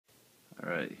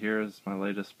Alright, here's my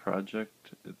latest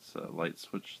project. It's a light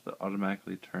switch that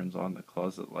automatically turns on the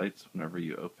closet lights whenever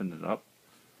you open it up.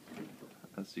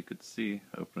 As you could see,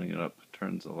 opening it up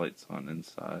turns the lights on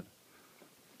inside.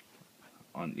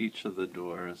 On each of the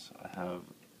doors I have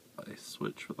a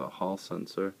switch with a Hall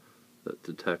sensor that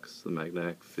detects the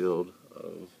magnetic field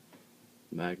of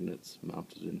magnets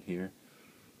mounted in here.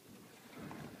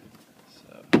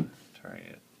 So, turning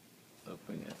it,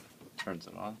 opening it, turns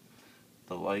it on.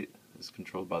 The light is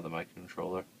controlled by the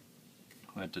microcontroller.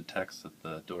 When it detects that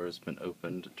the door has been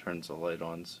opened, it turns the light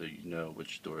on so you know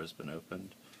which door has been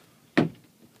opened. So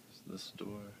this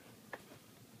door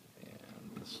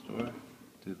and this door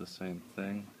do the same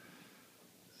thing.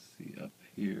 See, up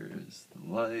here is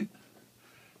the light.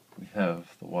 We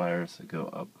have the wires that go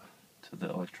up to the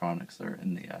electronics that are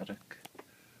in the attic.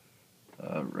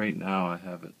 Right now I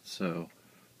have it so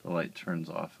the light turns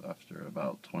off after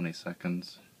about 20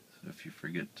 seconds. So if you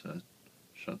forget to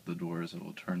shut the doors, it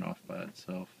will turn off by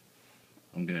itself.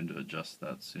 I'm going to adjust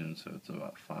that soon, so it's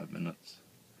about 5 minutes.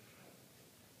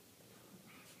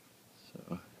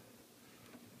 So,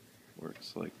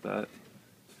 works like that.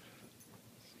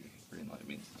 Green light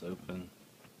means it's open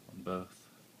on both.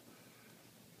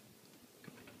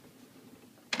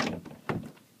 And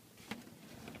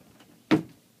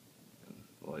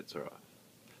the lights are off.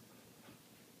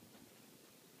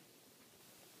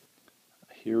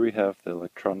 Here we have the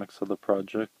electronics of the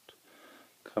project.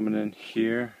 Coming in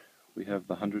here, we have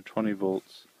the 120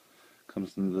 volts.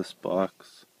 Comes into this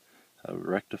box. I would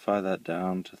rectify that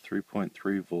down to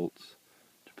 3.3 volts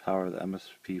to power the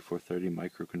MSP430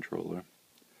 microcontroller.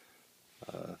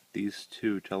 These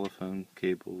two telephone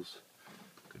cables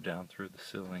go down through the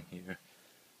ceiling here,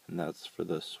 and that's for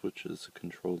the switches to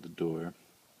control the door.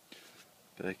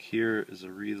 Back here is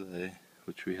a relay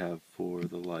which we have for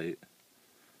the light.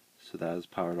 So that is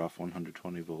powered off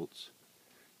 120 volts,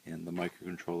 and the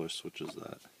microcontroller switches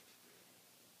that.